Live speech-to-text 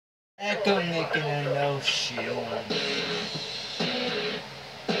Echo making a no shield.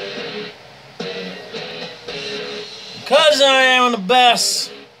 Because I am the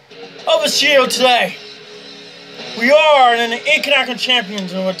best of the Shield today. We are in the Intercontinental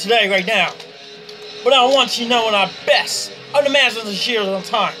Champions today, right now. But I want you to know our best of the Masters of the Shield on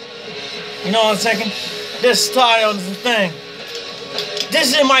time. You know what I'm saying? This style is the thing.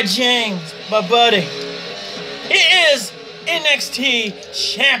 This is my James, my buddy. It is NXT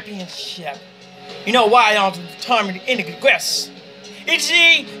Championship. You know why all the time in the Congress?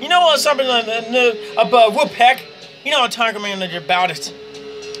 You know what something about Wolfpack? You know what I'm talking about it.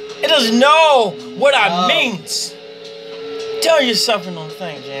 It doesn't know what I means. Tell you something on the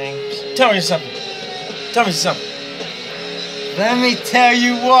thing, James. Tell me something. Tell me something. Let me tell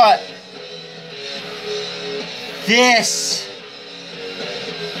you what. This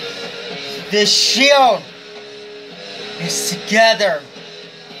Shield is together.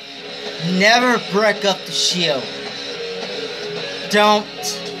 Never break up the Shield. Don't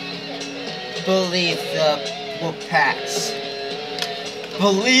believe the Wolfpacks.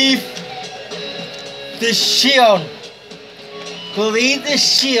 Believe the Shield. Believe the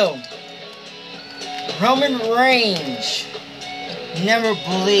Shield. Roman Reigns never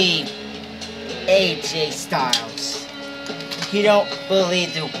believed AJ Styles. He don't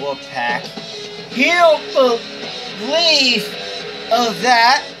believe the Wolfpack. He don't believe of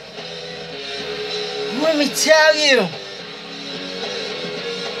that. Let me tell you.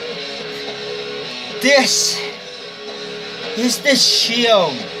 This is the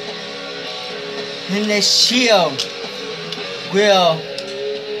Shield. And the Shield will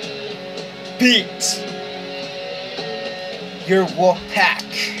beat your Wolfpack.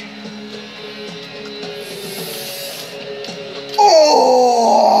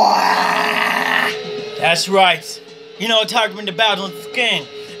 Oh! That's right. You know, talking about the skin.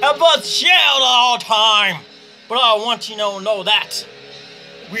 About Shield all time. But I want you to know that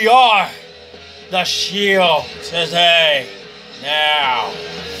we are the Shield today. Now.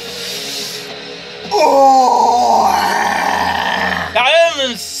 Oh! I am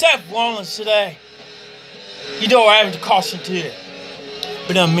in Seth Rollins today. You know I have to caution to it.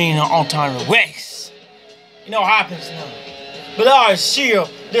 But I mean an on-time race. You know what happens now. But our Shield,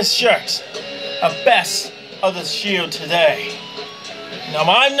 this shirt, a best of the Shield today. Now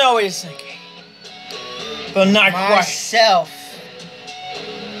I know what he's thinking. But not quite. Myself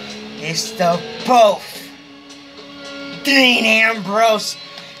is the both Dean Ambrose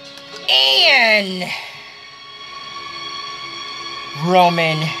and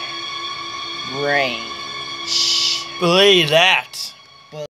Roman Reigns. Believe that.